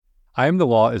I Am the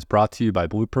Law is brought to you by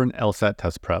Blueprint LSAT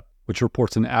Test Prep, which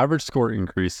reports an average score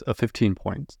increase of 15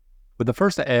 points. With the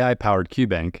first AI-powered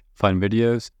QBank, fun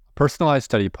videos, personalized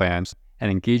study plans,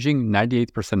 and engaging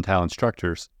 98th percentile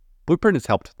instructors, Blueprint has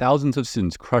helped thousands of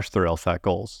students crush their LSAT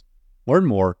goals. Learn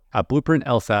more at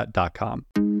blueprintlsat.com.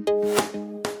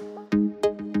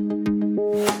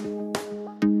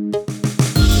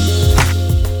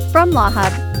 From Law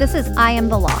Hub, this is I Am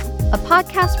the Law, a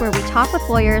podcast where we talk with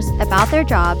lawyers about their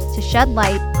jobs to shed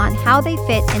light on how they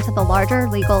fit into the larger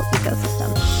legal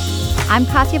ecosystem. I'm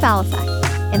Katya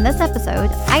Balasek. In this episode,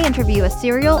 I interview a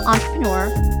serial entrepreneur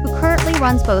who currently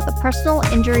runs both a personal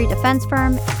injury defense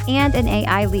firm and an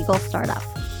AI legal startup.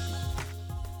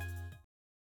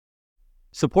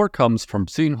 Support comes from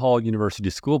Seton Hall University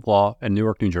School of Law in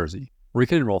Newark, New Jersey, where you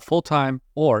can enroll full-time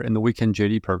or in the weekend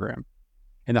JD program.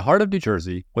 In the heart of New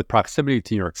Jersey, with proximity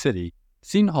to New York City,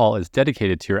 Seton Hall is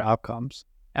dedicated to your outcomes,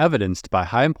 evidenced by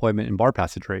high employment and bar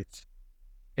passage rates.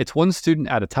 Its one student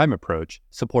at a time approach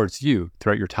supports you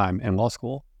throughout your time in law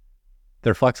school.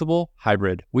 Their flexible,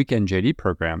 hybrid, weekend JD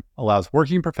program allows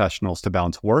working professionals to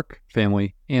balance work,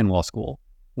 family, and law school.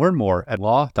 Learn more at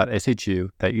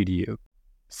law.shu.edu.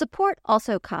 Support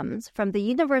also comes from the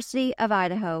University of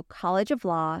Idaho College of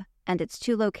Law and its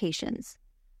two locations.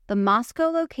 The Moscow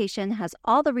location has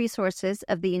all the resources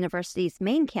of the university's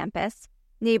main campus,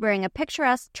 neighboring a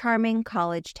picturesque, charming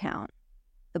college town.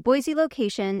 The Boise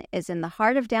location is in the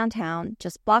heart of downtown,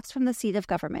 just blocks from the seat of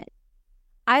government.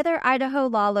 Either Idaho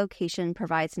Law location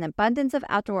provides an abundance of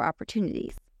outdoor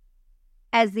opportunities.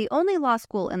 As the only law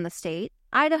school in the state,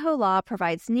 Idaho Law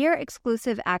provides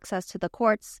near-exclusive access to the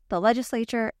courts, the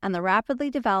legislature, and the rapidly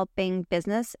developing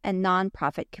business and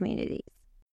nonprofit communities.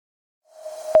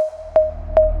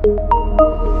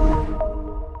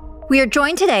 We are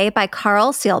joined today by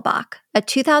Carl Seelbach, a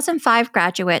 2005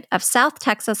 graduate of South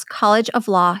Texas College of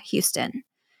Law, Houston.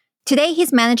 Today,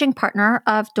 he's managing partner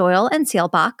of Doyle &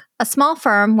 Seelbach, a small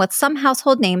firm with some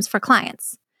household names for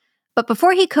clients. But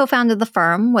before he co-founded the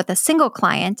firm with a single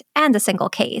client and a single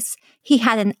case, he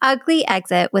had an ugly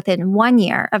exit within 1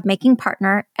 year of making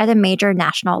partner at a major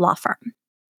national law firm.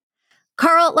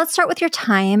 Carl, let's start with your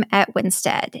time at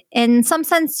Winstead. In some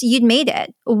sense, you'd made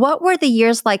it. What were the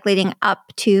years like leading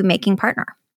up to making partner?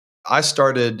 I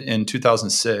started in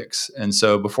 2006. And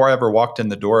so before I ever walked in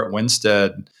the door at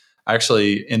Winstead, I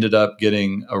actually ended up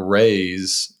getting a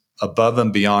raise above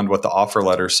and beyond what the offer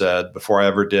letter said before I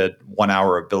ever did 1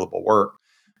 hour of billable work,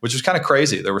 which was kind of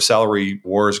crazy. There were salary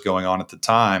wars going on at the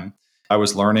time. I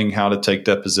was learning how to take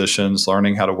depositions,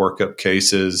 learning how to work up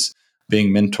cases,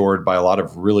 being mentored by a lot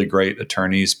of really great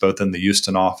attorneys, both in the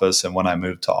Houston office and when I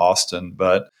moved to Austin.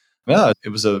 But yeah, it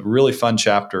was a really fun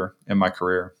chapter in my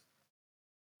career.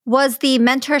 Was the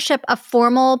mentorship a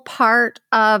formal part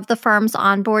of the firm's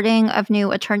onboarding of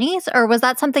new attorneys, or was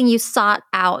that something you sought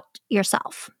out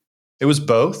yourself? It was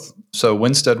both. So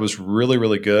Winstead was really,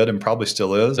 really good and probably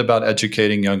still is about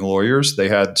educating young lawyers. They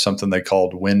had something they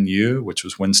called WinU, which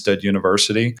was Winstead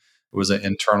University. It was an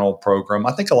internal program.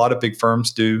 I think a lot of big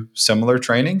firms do similar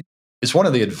training. It's one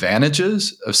of the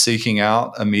advantages of seeking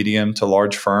out a medium to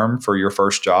large firm for your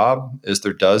first job is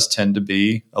there does tend to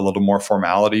be a little more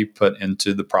formality put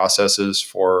into the processes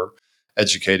for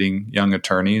educating young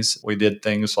attorneys. We did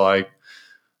things like,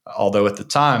 although at the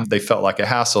time they felt like a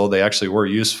hassle, they actually were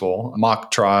useful.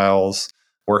 Mock trials,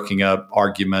 working up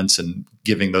arguments and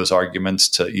giving those arguments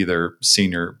to either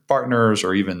senior partners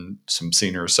or even some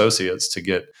senior associates to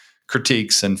get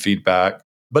critiques and feedback.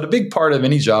 But a big part of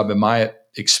any job, in my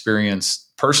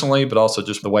experience personally, but also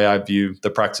just the way I view the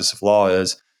practice of law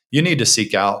is you need to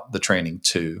seek out the training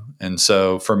too. And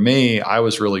so for me, I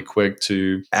was really quick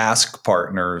to ask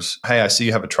partners, hey, I see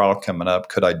you have a trial coming up.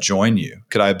 Could I join you?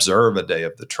 Could I observe a day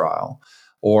of the trial?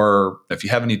 Or if you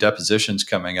have any depositions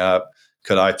coming up,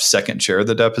 could I second chair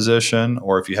the deposition?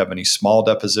 Or if you have any small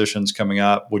depositions coming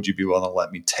up, would you be willing to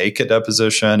let me take a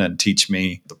deposition and teach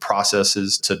me the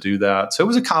processes to do that? So it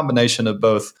was a combination of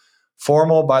both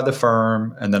formal by the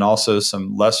firm and then also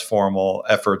some less formal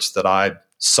efforts that I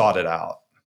sought it out.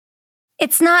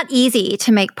 It's not easy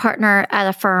to make partner at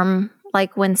a firm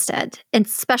like Winstead,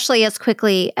 especially as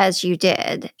quickly as you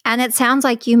did. And it sounds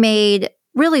like you made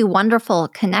really wonderful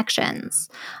connections.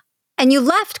 And you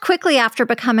left quickly after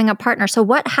becoming a partner. So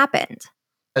what happened?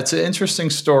 It's an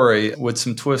interesting story with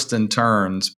some twists and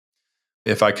turns.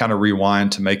 If I kind of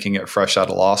rewind to making it fresh out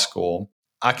of law school,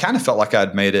 I kind of felt like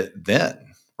I'd made it then,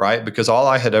 right? Because all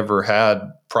I had ever had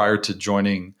prior to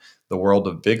joining the world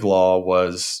of Biglaw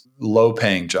was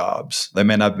low-paying jobs. They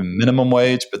may not have been minimum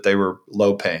wage, but they were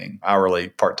low-paying, hourly,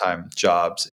 part-time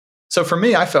jobs. So for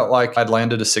me, I felt like I'd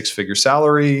landed a 6-figure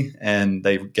salary and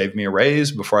they gave me a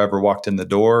raise before I ever walked in the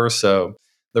door. So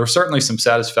there was certainly some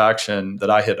satisfaction that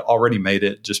I had already made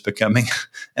it just becoming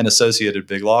an associate at a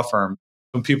big law firm.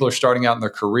 When people are starting out in their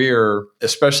career,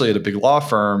 especially at a big law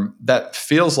firm, that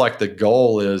feels like the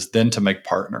goal is then to make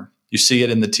partner. You see it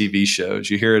in the TV shows,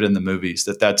 you hear it in the movies,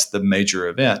 that's the major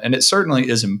event. And it certainly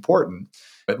is important.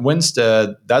 At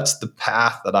Winstead, that's the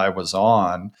path that I was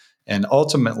on. And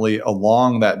ultimately,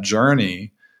 along that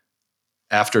journey,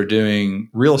 after doing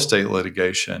real estate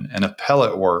litigation and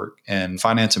appellate work and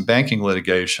finance and banking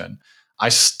litigation, I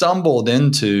stumbled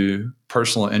into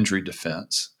personal injury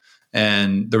defense.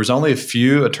 And there was only a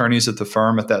few attorneys at the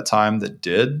firm at that time that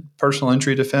did personal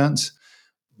injury defense.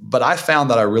 But I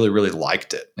found that I really, really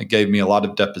liked it. It gave me a lot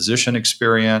of deposition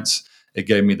experience. It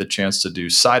gave me the chance to do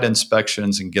site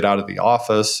inspections and get out of the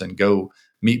office and go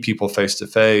meet people face to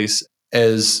face.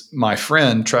 As my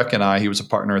friend Trek and I, he was a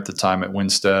partner at the time at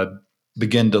Winstead,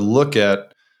 began to look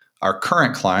at our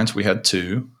current clients, we had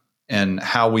 2, and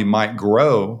how we might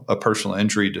grow a personal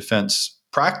injury defense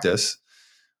practice,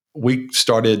 we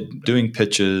started doing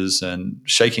pitches and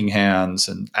shaking hands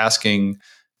and asking,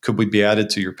 could we be added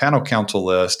to your panel counsel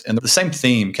list? And the same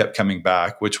theme kept coming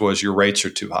back, which was your rates are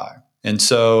too high. And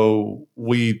so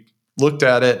we looked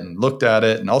at it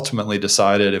and ultimately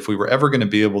decided if we were ever going to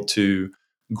be able to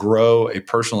grow a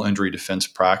personal injury defense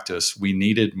practice, we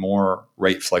needed more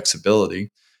rate flexibility.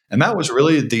 And that was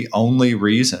really the only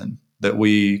reason that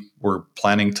we were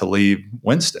planning to leave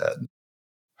Winstead.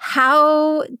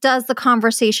 How does the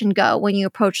conversation go when you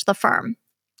approach the firm?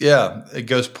 Yeah, it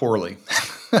goes poorly.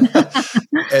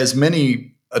 As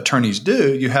many attorneys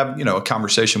do, you have, a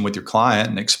conversation with your client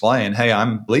and explain, hey,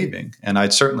 I'm leaving. And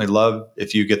I'd certainly love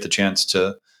if you get the chance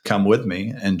to come with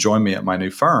me and join me at my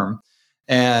new firm.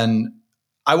 And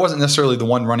I wasn't necessarily the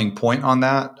one running point on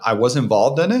that. I was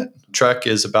involved in it. Trek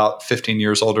is about 15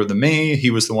 years older than me.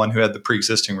 He was the one who had the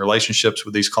pre-existing relationships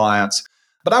with these clients.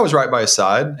 But I was right by his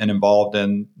side and involved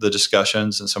in the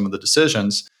discussions and some of the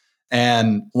decisions.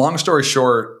 And long story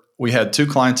short, we had 2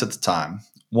 clients at the time.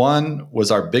 One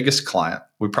was our biggest client.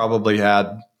 We probably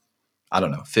had,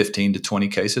 15 to 20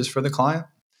 cases for the client.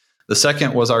 The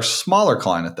second was our smaller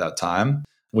client at that time.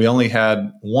 We only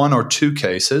had 1 or 2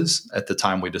 cases at the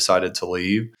time we decided to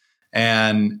leave.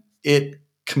 And it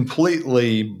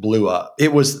completely blew up.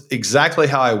 It was exactly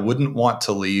how I wouldn't want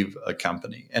to leave a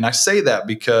company. And I say that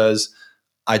because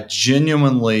I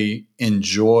genuinely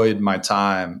enjoyed my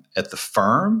time at the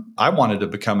firm. I wanted to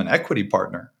become an equity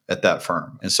partner at that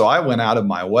firm. And so I went out of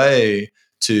my way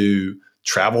to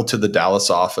travel to the Dallas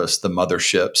office, the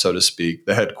mothership, so to speak,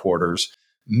 the headquarters,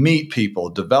 meet people,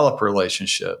 develop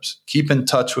relationships, keep in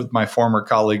touch with my former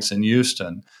colleagues in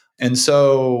Houston. And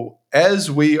so as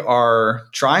we are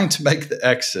trying to make the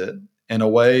exit in a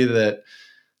way that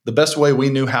the best way we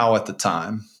knew how at the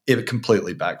time, it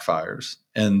completely backfires.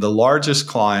 And the largest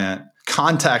client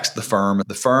contacts the firm.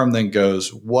 The firm then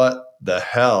goes, what the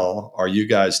hell are you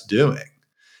guys doing?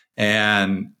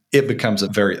 And it becomes a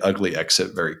very ugly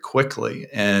exit very quickly.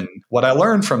 And what I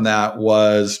learned from that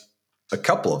was a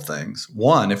couple of things.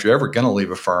 One, if you're ever going to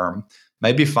leave a firm,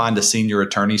 maybe find a senior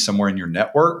attorney somewhere in your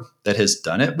network that has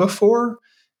done it before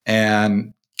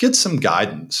and get some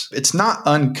guidance. It's not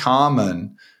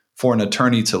uncommon for an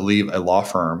attorney to leave a law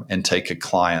firm and take a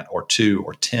client or 2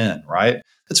 or 10, right?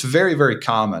 It's very, very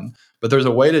common, but there's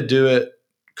a way to do it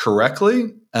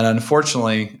correctly. And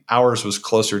unfortunately, ours was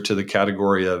closer to the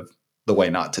category of the way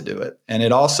not to do it. And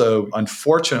it also,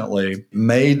 unfortunately,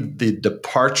 made the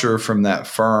departure from that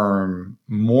firm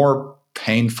more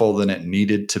painful than it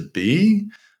needed to be.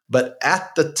 But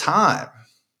at the time,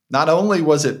 not only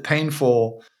was it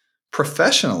painful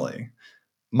professionally,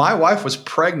 my wife was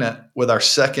pregnant with our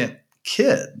second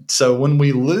kid. So when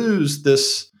we lose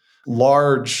this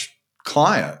large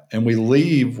client and we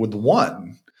leave with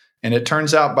 1, and it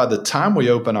turns out by the time we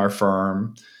open our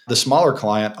firm, the smaller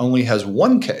client only has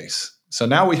 1 case. So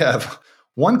now we have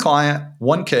 1 client,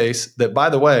 1 case that, by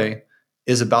the way,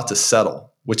 is about to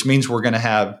settle, which means we're going to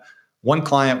have 1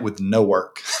 client with no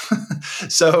work.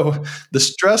 So the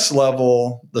stress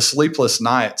level, the sleepless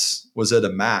nights was at a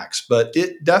max, but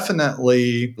it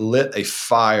definitely lit a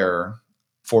fire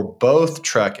for both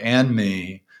Trek and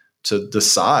me to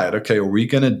decide, okay, are we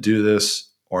going to do this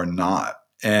or not?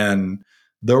 And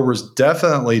there was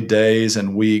definitely days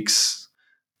and weeks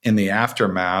in the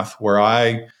aftermath where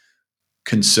I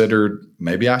considered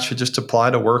maybe I should just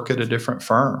apply to work at a different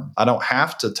firm. I don't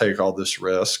have to take all this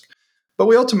risk. But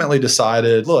we ultimately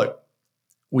decided, look,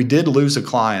 we did lose a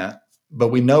client, but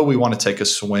we know we want to take a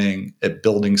swing at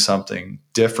building something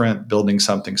different, building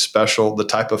something special, the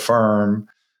type of firm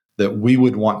that we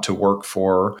would want to work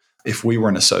for if we were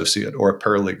an associate or a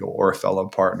paralegal or a fellow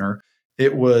partner.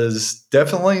 It was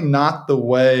definitely not the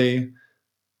way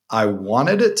I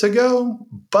wanted it to go,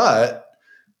 but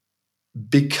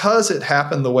because it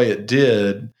happened the way it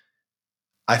did,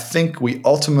 I think we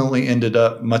ultimately ended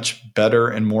up much better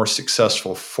and more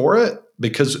successful for it,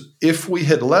 because if we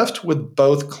had left with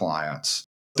both clients,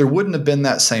 there wouldn't have been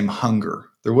that same hunger.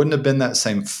 There wouldn't have been that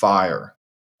same fire.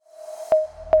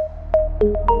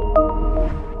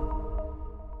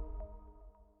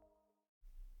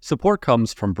 Support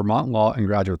comes from Vermont Law and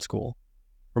Graduate School.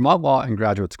 Vermont Law and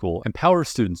Graduate School empowers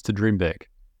students to dream big.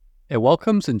 It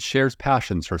welcomes and shares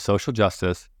passions for social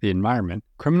justice, the environment,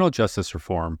 criminal justice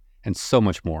reform, and so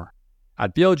much more.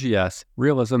 At VLGS,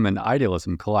 realism and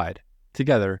idealism collide.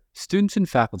 Together, students and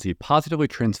faculty positively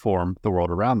transform the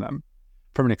world around them.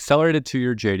 From an accelerated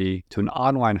 2-year JD to an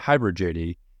online hybrid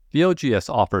JD, VLGS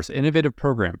offers innovative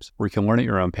programs where you can learn at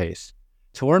your own pace.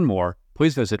 To learn more,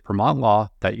 please visit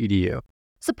vermontlaw.edu.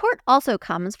 Support also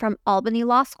comes from Albany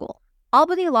Law School.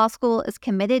 Albany Law School is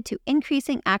committed to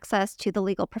increasing access to the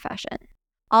legal profession.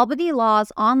 Albany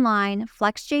Law's online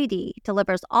FlexJD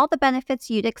delivers all the benefits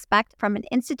you'd expect from an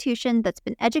institution that's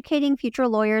been educating future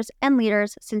lawyers and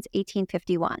leaders since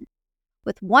 1851.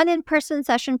 With one in-person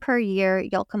session per year,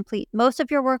 you'll complete most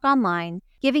of your work online,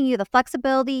 giving you the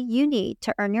flexibility you need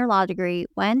to earn your law degree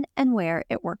when and where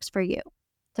it works for you.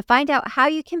 To find out how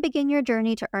you can begin your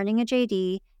journey to earning a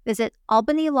JD, visit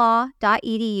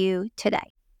albanylaw.edu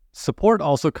today. Support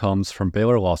also comes from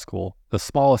Baylor Law School, the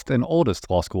smallest and oldest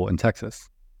law school in Texas.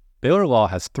 Baylor Law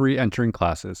has 3 entering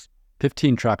classes,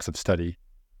 15 tracks of study,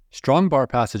 strong bar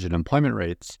passage and employment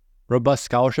rates, robust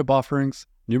scholarship offerings,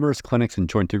 numerous clinics and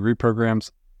joint degree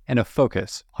programs, and a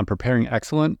focus on preparing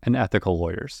excellent and ethical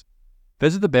lawyers.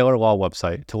 Visit the Baylor Law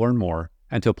website to learn more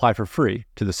and to apply for free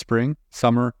to the spring,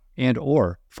 summer,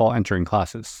 and/or fall entering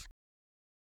classes.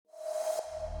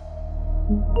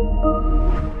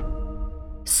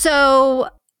 So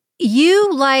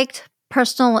you liked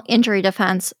personal injury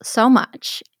defense so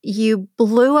much. You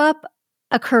blew up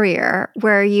a career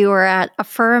where you were at a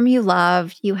firm you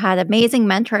loved, you had amazing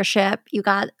mentorship, you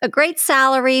got a great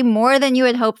salary, more than you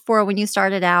had hoped for when you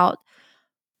started out.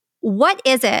 What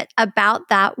is it about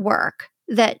that work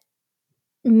that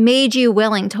made you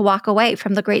willing to walk away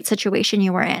from the great situation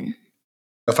you were in?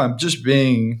 If I'm just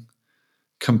being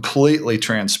completely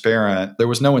transparent, there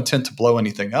was no intent to blow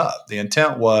anything up. The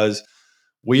intent was,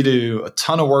 we do a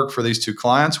ton of work for these 2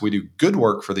 clients. We do good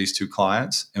work for these 2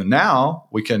 clients. And now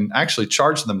we can actually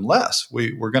charge them less.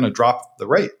 We're going to drop the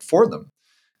rate for them.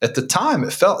 At the time,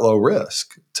 it felt low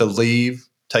risk to leave,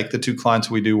 take the 2 clients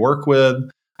we do work with,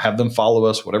 have them follow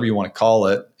us, whatever you want to call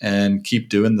it, and keep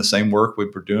doing the same work we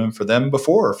were doing for them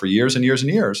before for years and years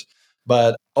and years.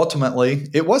 But ultimately,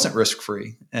 it wasn't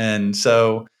risk-free. And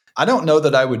so I don't know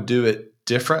that I would do it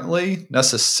differently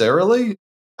necessarily.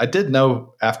 I did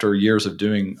know after years of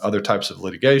doing other types of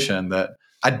litigation that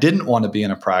I didn't want to be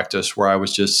in a practice where I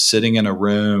was just sitting in a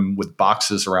room with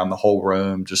boxes around the whole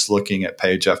room, just looking at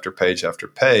page after page after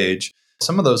page.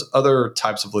 Some of those other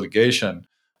types of litigation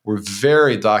were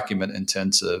very document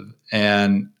intensive,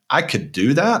 and I could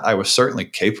do that. I was certainly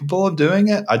capable of doing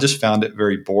it. I just found it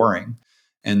very boring.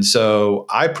 And so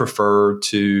I prefer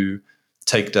to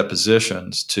take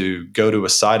depositions, to go to a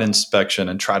site inspection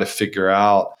and try to figure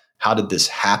out, how did this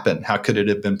happen? How could it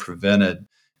have been prevented?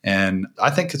 And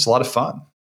I think it's a lot of fun.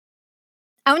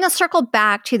 I want to circle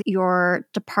back to your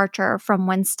departure from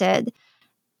Winstead.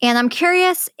 And I'm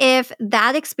curious if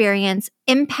that experience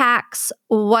impacts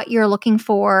what you're looking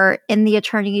for in the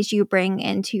attorneys you bring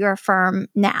into your firm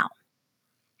now.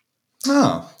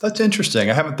 Oh, that's interesting.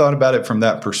 I haven't thought about it from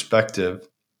that perspective.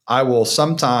 I will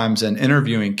sometimes, in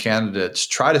interviewing candidates,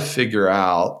 try to figure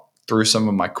out through some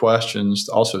of my questions,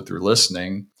 also through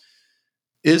listening,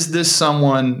 is this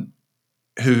someone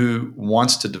who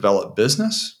wants to develop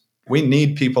business? We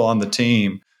need people on the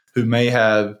team who may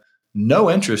have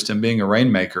no interest in being a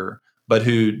rainmaker, but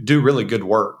who do really good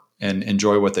work and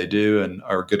enjoy what they do and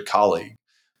are a good colleague.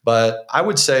 But I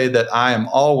would say that I am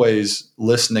always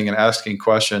listening and asking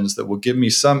questions that will give me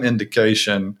some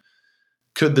indication,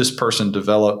 could this person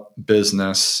develop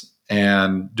business?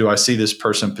 And do I see this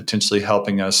person potentially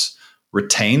helping us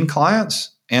retain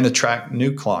clients and attract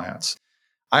new clients?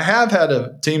 I have had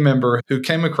a team member who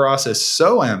came across as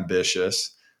so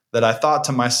ambitious that I thought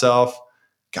to myself,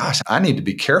 gosh, I need to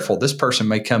be careful. This person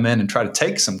may come in and try to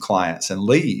take some clients and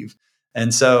leave.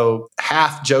 And so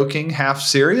half joking, half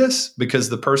serious, because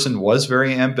the person was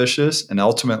very ambitious and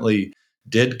ultimately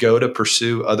did go to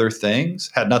pursue other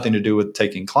things, had nothing to do with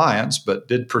taking clients, but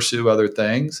did pursue other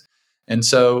things. And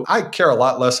so I care a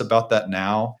lot less about that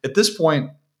now. At this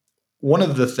point, one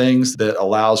of the things that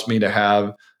allows me to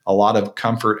have a lot of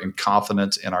comfort and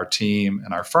confidence in our team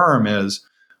and our firm is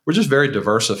we're just very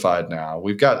diversified now.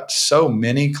 We've got so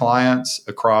many clients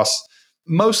across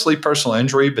mostly personal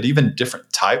injury, but even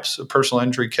different types of personal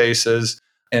injury cases.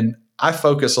 And I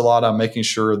focus a lot on making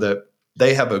sure that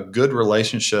they have a good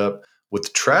relationship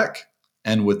with Trek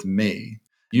and with me.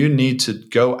 You need to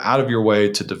go out of your way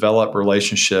to develop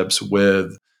relationships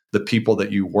with the people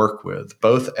that you work with,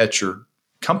 both at your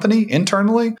company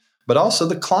internally, but also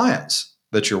the clients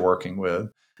that you're working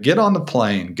with. Get on the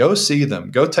plane, go see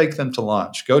them, go take them to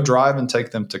lunch, go drive and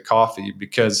take them to coffee,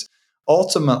 because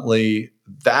ultimately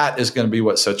that is going to be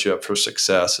what sets you up for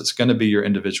success. It's going to be your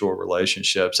individual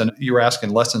relationships. And you were asking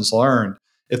lessons learned.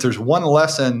 If there's one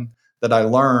lesson that I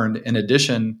learned in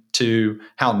addition to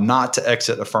how not to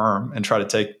exit a firm and try to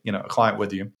take, a client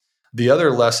with you, the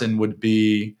other lesson would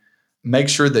be make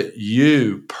sure that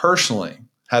you personally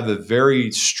have a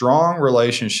very strong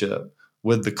relationship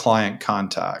with the client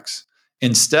contacts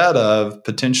instead of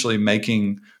potentially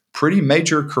making pretty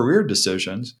major career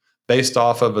decisions based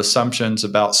off of assumptions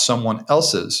about someone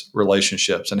else's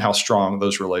relationships and how strong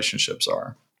those relationships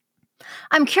are.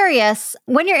 I'm curious,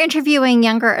 when you're interviewing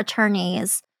younger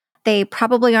attorneys, they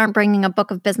probably aren't bringing a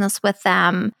book of business with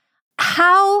them.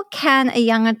 How can a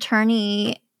young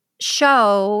attorney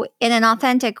show in an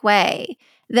authentic way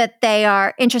that they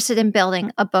are interested in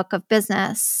building a book of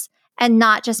business and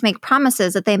not just make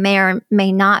promises that they may or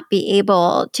may not be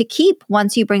able to keep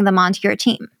once you bring them onto your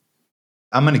team?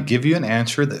 I'm going to give you an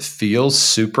answer that feels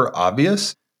super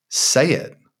obvious. Say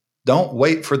it. Don't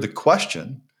wait for the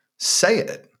question. Say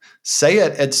it. Say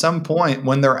it at some point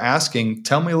when they're asking,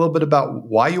 tell me a little bit about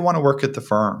why you want to work at the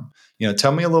firm.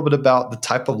 Tell me a little bit about the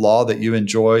type of law that you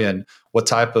enjoy and what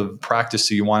type of practice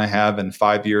do you want to have in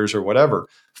 5 years or whatever.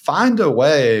 Find a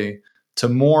way to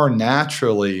more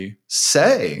naturally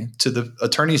say to the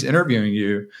attorneys interviewing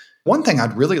you, one thing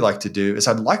I'd really like to do is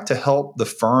I'd like to help the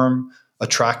firm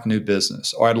attract new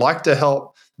business, or I'd like to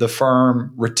help the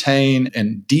firm retain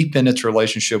and deepen its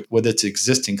relationship with its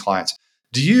existing clients.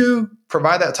 Do you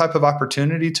provide that type of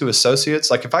opportunity to associates?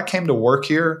 Like if I came to work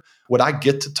here, would I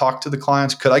get to talk to the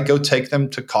clients? Could I go take them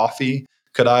to coffee?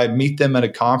 Could I meet them at a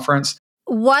conference?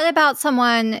 What about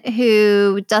someone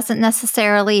who doesn't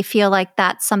necessarily feel like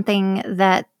that's something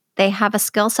that they have a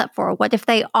skill set for? What if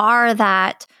they are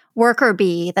that worker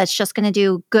bee that's just going to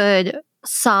do good,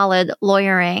 solid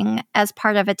lawyering as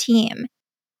part of a team?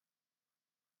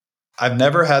 I've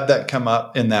never had that come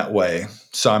up in that way.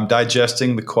 So I'm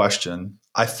digesting the question.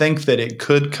 I think that it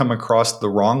could come across the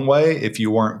wrong way if you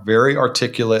weren't very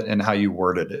articulate in how you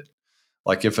worded it.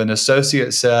 Like if an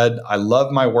associate said, I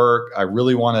love my work, I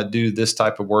really want to do this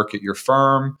type of work at your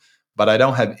firm, but I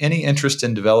don't have any interest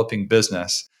in developing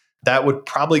business, that would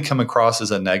probably come across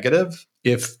as a negative.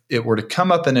 If it were to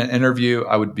come up in an interview,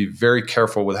 I would be very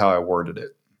careful with how I worded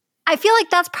it. I feel like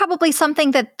that's probably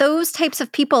something that those types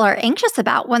of people are anxious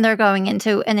about when they're going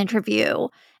into an interview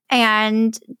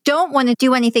and don't want to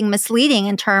do anything misleading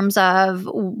in terms of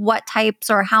what types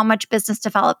or how much business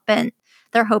development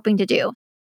they're hoping to do.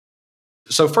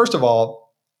 So first of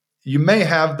all, you may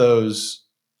have those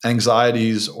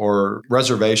anxieties or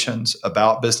reservations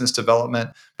about business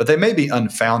development, but they may be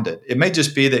unfounded. It may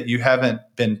just be that you haven't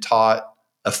been taught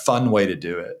a fun way to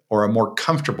do it or a more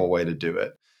comfortable way to do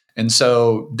it. And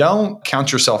so don't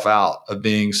count yourself out of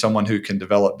being someone who can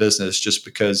develop business just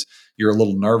because you're a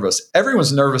little nervous.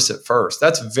 Everyone's nervous at first.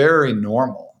 That's very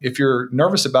normal. If you're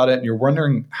nervous about it and you're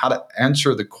wondering how to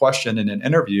answer the question in an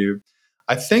interview,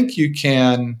 I think you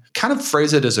can kind of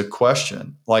phrase it as a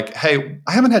question like, hey,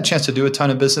 I haven't had a chance to do a ton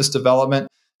of business development.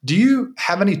 Do you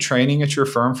have any training at your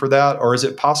firm for that? Or is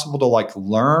it possible to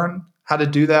learn how to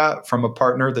do that from a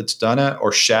partner that's done it,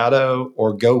 or shadow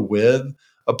or go with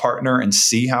a partner and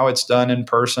see how it's done in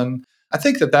person? I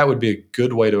think that would be a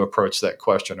good way to approach that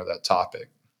question or that topic.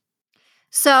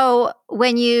 So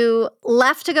when you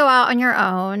left to go out on your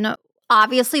own,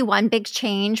 obviously one big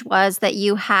change was that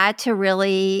you had to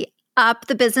really up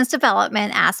the business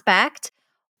development aspect.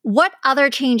 What other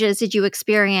changes did you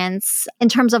experience in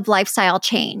terms of lifestyle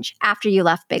change after you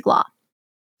left Biglaw?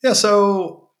 Yeah,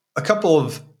 so a couple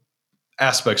of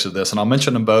aspects of this, and I'll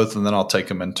mention them both and then I'll take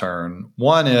them in turn.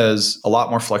 One is a lot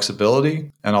more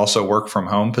flexibility and also work from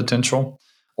home potential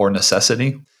or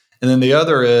necessity. And then the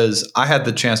other is I had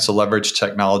the chance to leverage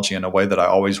technology in a way that I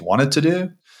always wanted to do.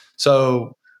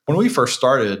 So when we first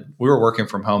started, we were working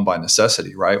from home by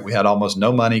necessity, right? We had almost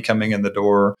no money coming in the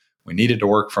door. We needed to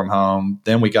work from home.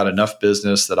 Then we got enough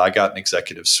business that I got an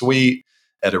executive suite.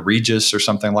 at a Regis or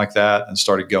something like that and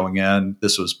started going in.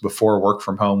 This was before work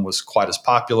from home was quite as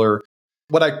popular.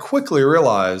 What I quickly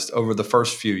realized over the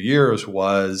first few years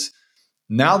was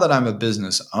now that I'm a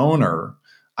business owner,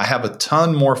 I have a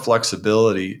ton more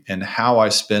flexibility in how I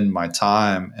spend my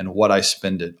time and what I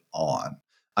spend it on.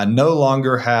 I no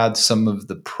longer had some of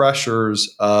the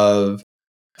pressures of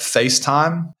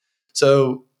FaceTime.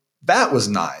 So that was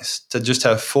nice to just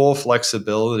have full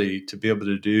flexibility to be able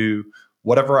to do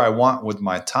whatever I want with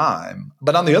my time.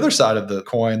 But on the other side of the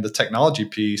coin, the technology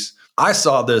piece, I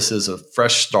saw this as a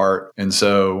fresh start. And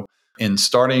so in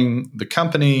starting the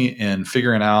company and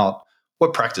figuring out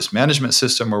what practice management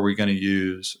system are we going to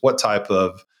use, what type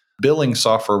of billing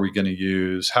software are we going to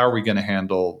use, how are we going to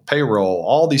handle payroll,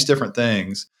 all these different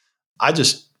things, I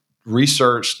just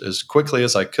researched as quickly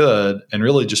as I could and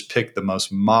really just picked the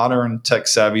most modern tech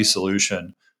savvy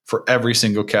solution for every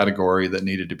single category that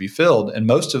needed to be filled. And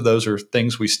most of those are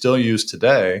things we still use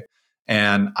today.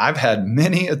 And I've had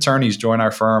many attorneys join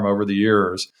our firm over the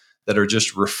years that are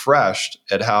just refreshed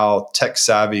at how tech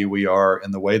savvy we are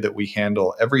in the way that we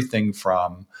handle everything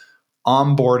from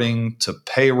onboarding to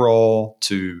payroll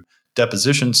to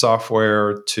deposition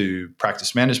software to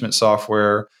practice management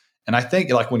software. And I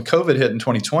think like when COVID hit in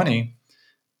 2020,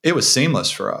 it was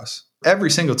seamless for us. Every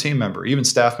single team member, even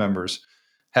staff members,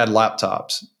 had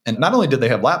laptops. And not only did they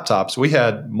have laptops, we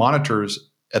had monitors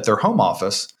at their home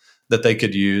office that they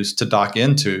could use to dock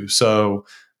into. So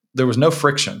there was no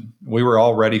friction. We were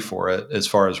all ready for it as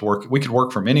far as work. We could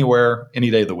work from anywhere, any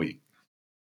day of the week.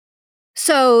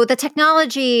 So the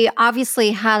technology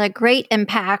obviously had a great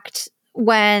impact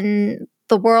when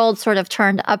the world sort of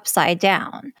turned upside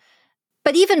down.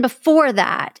 But even before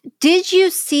that, did you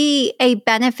see a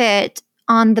benefit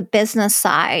on the business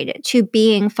side to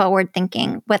being forward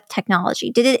thinking with technology?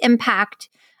 Did it impact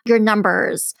your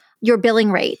numbers, your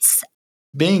billing rates?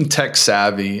 Being tech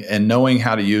savvy and knowing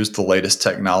how to use the latest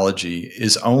technology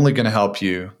is only going to help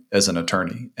you as an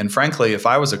attorney. And frankly, if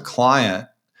I was a client,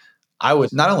 I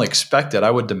would not only expect it,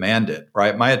 I would demand it,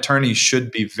 right? My attorneys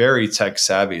should be very tech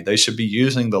savvy. They should be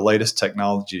using the latest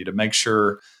technology to make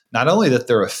sure not only that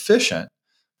they're efficient,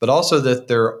 but also that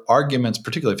their arguments,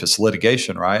 particularly if it's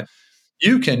litigation, right?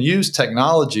 You can use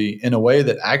technology in a way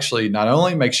that actually not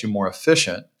only makes you more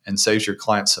efficient and saves your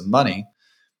client some money,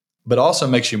 but also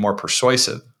makes you more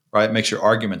persuasive, right? Makes your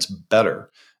arguments better.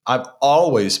 I've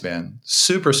always been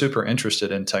super, super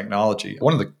interested in technology.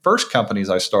 One of the first companies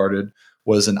I started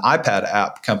was an iPad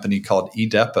app company called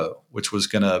eDepo, which was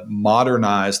going to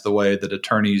modernize the way that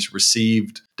attorneys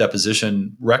received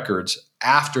deposition records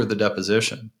after the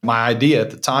deposition. My idea at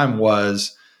the time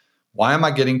was, why am I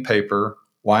getting paper?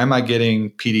 Why am I getting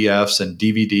PDFs and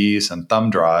DVDs and thumb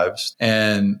drives?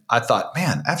 And I thought,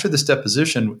 man, after this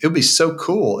deposition, it would be so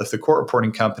cool if the court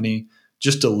reporting company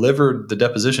just delivered the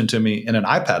deposition to me in an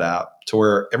iPad app to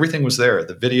where everything was there,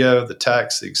 the video, the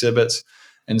text, the exhibits.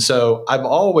 And so I've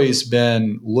always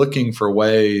been looking for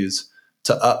ways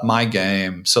to up my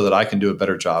game so that I can do a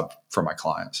better job for my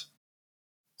clients.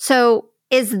 So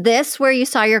is this where you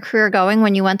saw your career going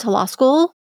when you went to law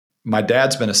school? My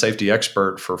dad's been a safety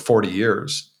expert for 40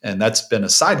 years, and that's been a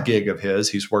side gig of his.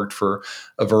 He's worked for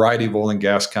a variety of oil and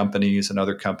gas companies and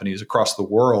other companies across the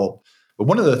world. But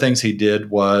one of the things he did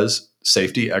was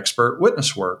safety expert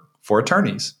witness work for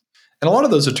attorneys. And a lot of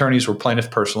those attorneys were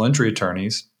plaintiff personal injury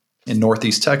attorneys in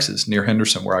Northeast Texas, near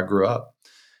Henderson, where I grew up.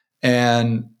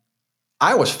 And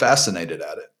I was fascinated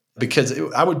at it because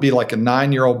I would be like a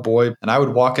 9-year-old boy, and I would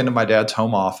walk into my dad's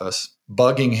home office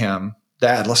bugging him,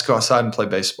 Dad, let's go outside and play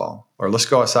baseball, or let's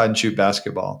go outside and shoot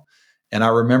basketball. And I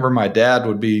remember my dad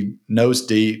would be nose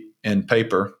deep in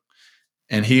paper,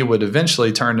 and he would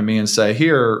eventually turn to me and say,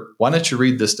 here, why don't you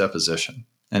read this deposition?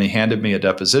 And he handed me a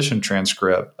deposition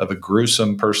transcript of a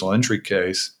gruesome personal injury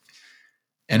case.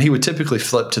 And he would typically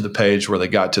flip to the page where they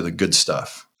got to the good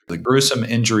stuff, the gruesome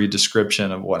injury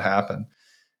description of what happened.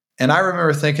 And I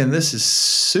remember thinking, this is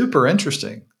super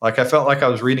interesting. Like I felt like I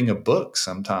was reading a book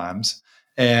sometimes.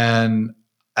 And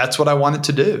that's what I wanted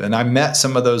to do. And I met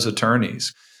some of those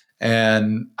attorneys.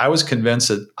 And I was convinced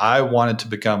that I wanted to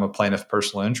become a plaintiff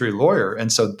personal injury lawyer.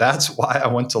 And so that's why I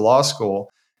went to law school.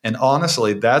 And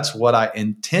honestly, that's what I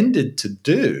intended to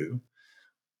do.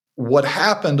 What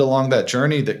happened along that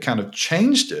journey that kind of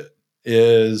changed it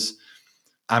is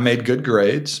I made good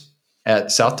grades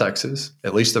at South Texas,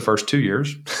 at least the first 2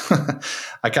 years.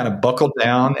 I kind of buckled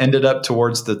down, ended up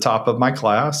towards the top of my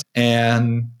class,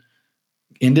 and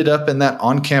ended up in that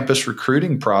on-campus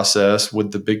recruiting process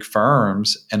with the big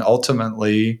firms. And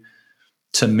ultimately,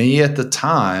 to me at the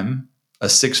time, a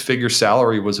 6-figure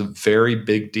salary was a very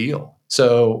big deal.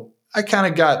 So I kind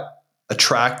of got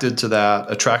attracted to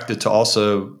that, attracted to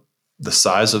also the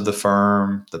size of the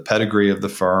firm, the pedigree of the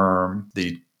firm,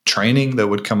 the training that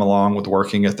would come along with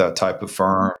working at that type of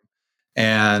firm,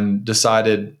 and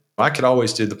decided I could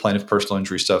always do the plaintiff personal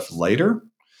injury stuff later.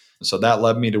 So that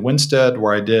led me to Winstead,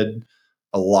 where I did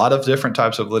a lot of different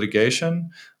types of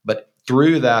litigation. But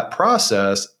through that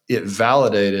process, it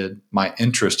validated my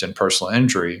interest in personal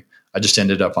injury. I just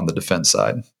ended up on the defense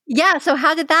side. Yeah. So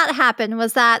how did that happen?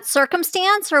 Was that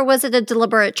circumstance or was it a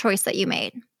deliberate choice that you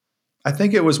made? I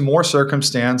think it was more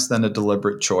circumstance than a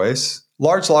deliberate choice.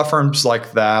 Large law firms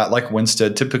like that, like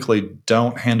Winstead, typically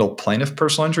don't handle plaintiff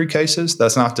personal injury cases.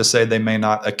 That's not to say they may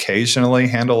not occasionally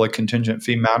handle a contingent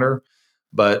fee matter,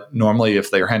 but normally if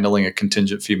they're handling a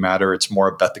contingent fee matter, it's more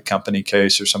a bet the company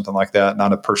case or something like that,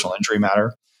 not a personal injury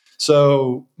matter.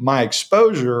 So my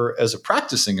exposure as a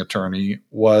practicing attorney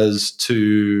was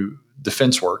to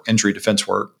defense work, injury defense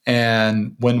work.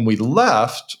 And when we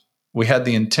left, we had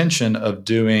the intention of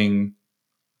doing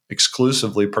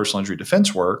exclusively personal injury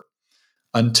defense work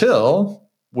until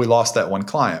we lost that one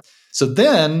client. So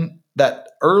then that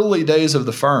early days of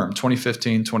the firm,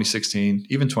 2015, 2016,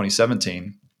 even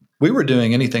 2017, we were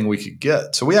doing anything we could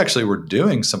get. So we actually were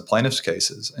doing some plaintiffs'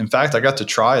 cases. In fact, I got to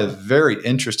try a very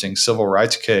interesting civil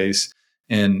rights case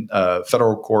in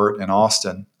federal court in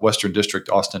Austin, Western District,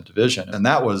 Austin Division. And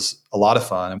that was a lot of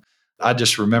fun. I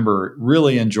just remember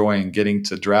really enjoying getting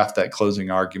to draft that closing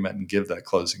argument and give that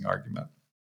closing argument.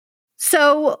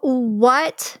 So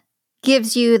what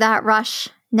gives you that rush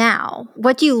now?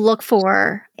 What do you look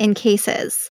for in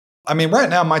cases? I mean, right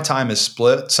now my time is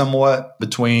split somewhat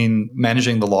between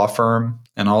managing the law firm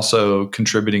and also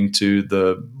contributing to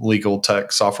the legal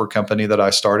tech software company that I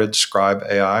started, Scribe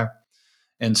AI.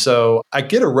 And so I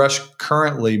get a rush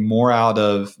currently more out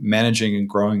of managing and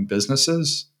growing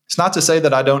businesses. It's not to say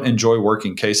that I don't enjoy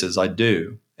working cases. I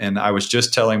do. And I was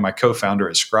just telling my co-founder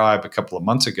at Scribe a couple of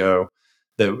months ago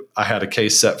that I had a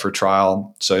case set for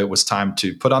trial. So it was time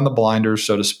to put on the blinders,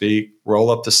 so to speak,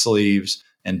 roll up the sleeves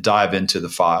and dive into the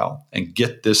file and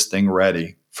get this thing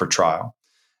ready for trial.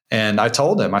 And I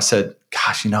told him, I said,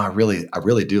 gosh, I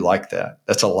really do like that.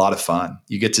 That's a lot of fun.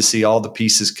 You get to see all the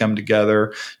pieces come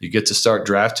together. You get to start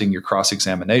drafting your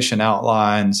cross-examination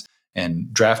outlines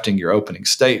and drafting your opening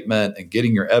statement and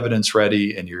getting your evidence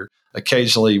ready. And you're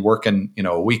occasionally working,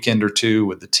 a weekend or two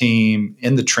with the team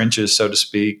in the trenches, so to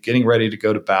speak, getting ready to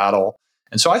go to battle.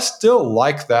 And so I still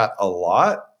like that a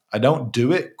lot. I don't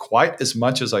do it quite as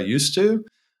much as I used to,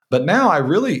 but now I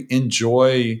really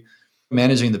enjoy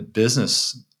managing the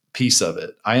business piece of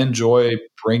it. I enjoy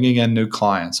bringing in new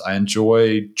clients. I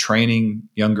enjoy training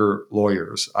younger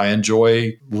lawyers. I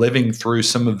enjoy living through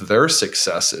some of their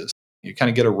successes. You kind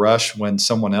of get a rush when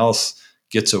someone else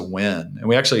gets a win. And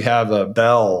we actually have a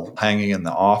bell hanging in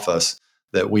the office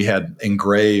that we had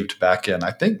engraved back in,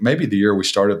 I think maybe the year we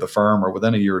started the firm or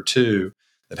within a year or two,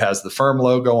 that has the firm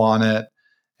logo on it.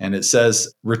 And it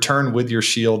says, return with your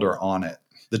shield or on it.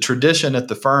 The tradition at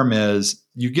the firm is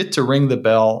you get to ring the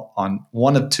bell on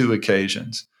one of two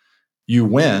occasions. You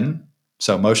win,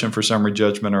 so motion for summary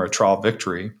judgment or a trial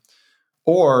victory,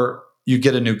 or you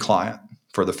get a new client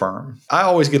for the firm. I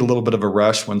always get a little bit of a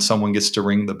rush when someone gets to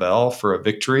ring the bell for a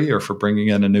victory or for bringing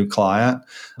in a new client.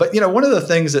 But one of the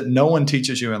things that no one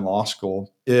teaches you in law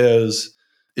school is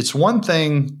it's one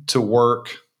thing to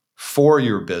work for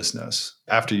your business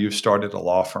after you've started a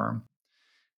law firm.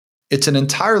 It's an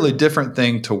entirely different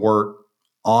thing to work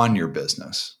on your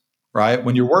business, right?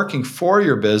 When you're working for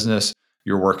your business,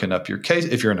 you're working up your case.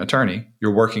 If you're an attorney,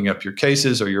 you're working up your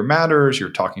cases or your matters, you're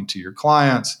talking to your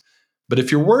clients. But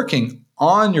if you're working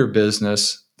on your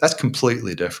business, that's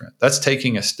completely different. That's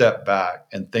taking a step back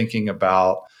and thinking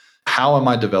about, how am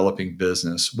I developing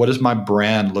business? What does my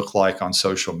brand look like on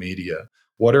social media?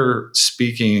 What are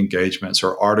speaking engagements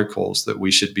or articles that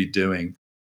we should be doing?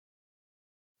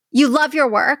 You love your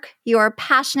work. You are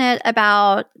passionate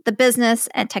about the business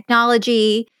and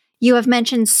technology. You have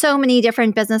mentioned so many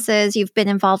different businesses you've been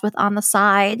involved with on the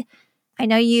side. I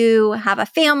know you have a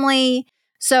family.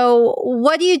 So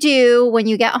what do you do when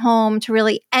you get home to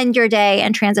really end your day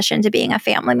and transition to being a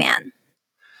family man?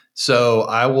 So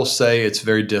I will say it's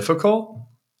very difficult.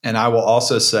 And I will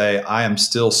also say I am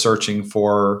still searching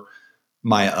for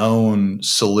my own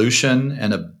solution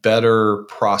and a better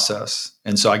process.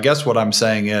 And so I guess what I'm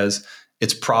saying is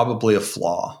it's probably a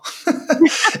flaw.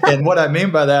 And what I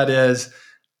mean by that is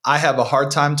I have a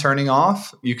hard time turning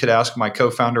off. You could ask my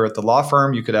co-founder at the law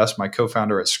firm. You could ask my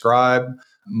co-founder at Scribe.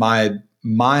 My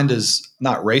mind is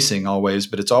not racing always,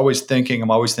 but it's always thinking. I'm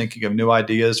always thinking of new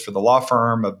ideas for the law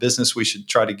firm, a business we should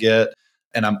try to get.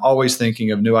 And I'm always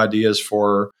thinking of new ideas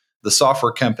for the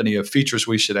software company of features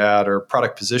we should add or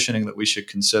product positioning that we should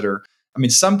consider. I mean,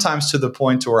 sometimes to the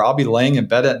point to where I'll be laying in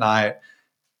bed at night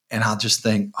and I'll just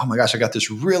think, oh my gosh, I got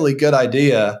this really good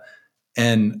idea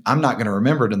and I'm not going to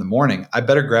remember it in the morning. I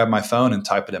better grab my phone and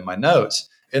type it in my notes.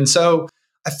 And so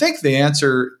I think the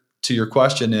answer to your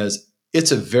question is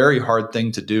it's a very hard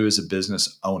thing to do as a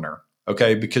business owner.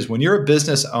 Okay. Because when you're a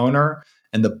business owner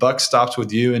and the buck stops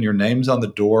with you and your name's on the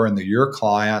door and they're your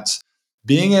clients,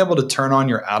 being able to turn on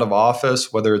your out of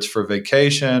office, whether it's for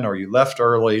vacation or you left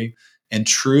early, and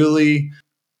truly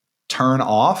turn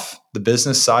off the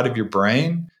business side of your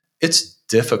brain, it's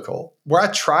difficult. Where I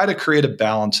try to create a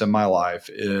balance in my life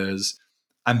is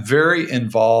I'm very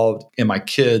involved in my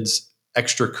kids'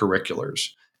 extracurriculars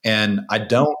and I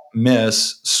don't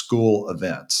miss school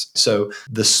events. So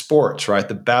the sports, right?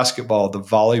 The basketball, the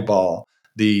volleyball,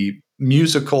 the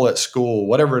musical at school,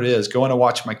 whatever it is, going to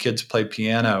watch my kids play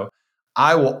piano,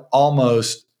 I will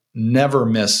almost never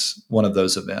miss one of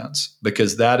those events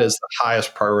because that is the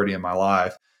highest priority in my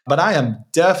life. But I am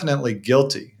definitely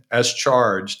guilty as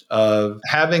charged of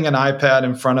having an iPad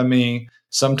in front of me,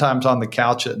 sometimes on the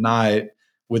couch at night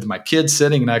with my kids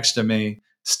sitting next to me,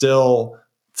 still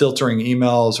filtering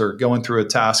emails or going through a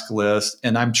task list.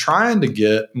 And I'm trying to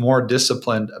get more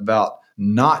disciplined about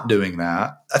not doing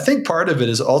that. I think part of it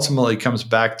is ultimately comes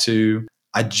back to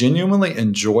I genuinely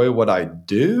enjoy what I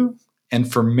do.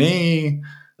 And for me,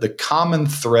 the common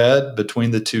thread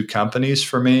between the two companies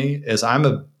for me is I'm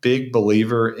a big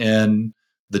believer in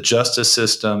the justice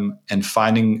system and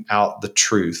finding out the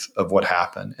truth of what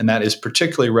happened. And that is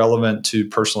particularly relevant to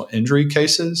personal injury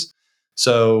cases.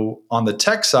 So on the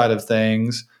tech side of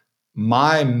things,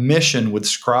 my mission with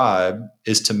Scribe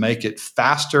is to make it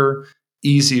faster,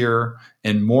 easier,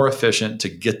 and more efficient to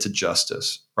get to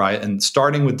justice, right? And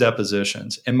starting with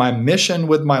depositions. And my mission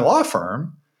with my law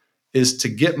firm is to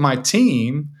get my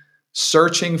team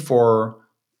searching for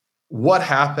what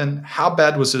happened, how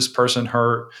bad was this person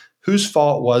hurt, whose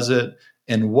fault was it,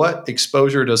 and what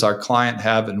exposure does our client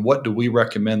have, and what do we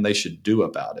recommend they should do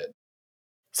about it?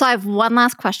 So I have one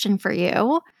last question for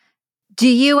you. Do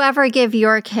you ever give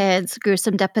your kids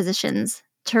gruesome depositions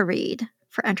to read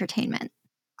for entertainment?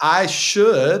 I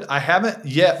should. I haven't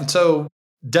yet. And so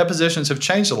depositions have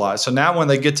changed a lot. So now when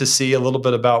they get to see a little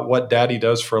bit about what daddy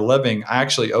does for a living, I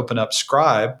actually open up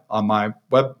Scribe on my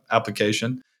web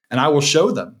application and I will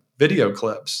show them video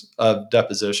clips of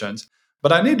depositions.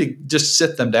 But I need to just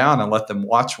sit them down and let them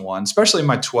watch one, especially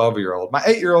my 12-year-old. My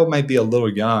 8-year-old may be a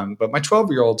little young, but my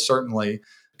 12-year-old certainly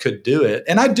could do it.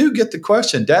 And I do get the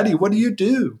question, Daddy, what do you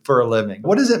do for a living?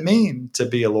 What does it mean to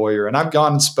be a lawyer? And I've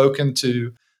gone and spoken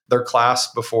to their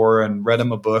class before and read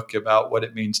them a book about what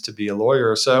it means to be a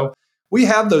lawyer. So we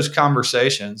have those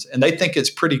conversations and they think it's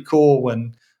pretty cool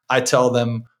when I tell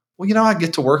them, well, I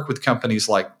get to work with companies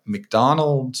like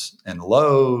McDonald's and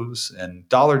Lowe's and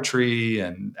Dollar Tree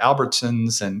and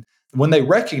Albertsons. And when they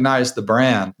recognize the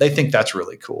brand, they think that's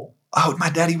really cool. Oh, my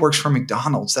daddy works for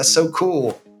McDonald's. That's so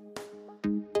cool.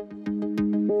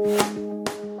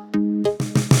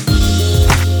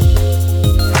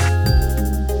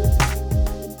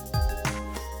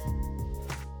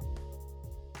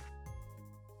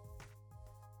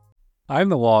 I'm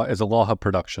the Law is a Law Hub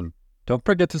production. Don't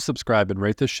forget to subscribe and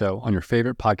rate this show on your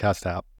favorite podcast app.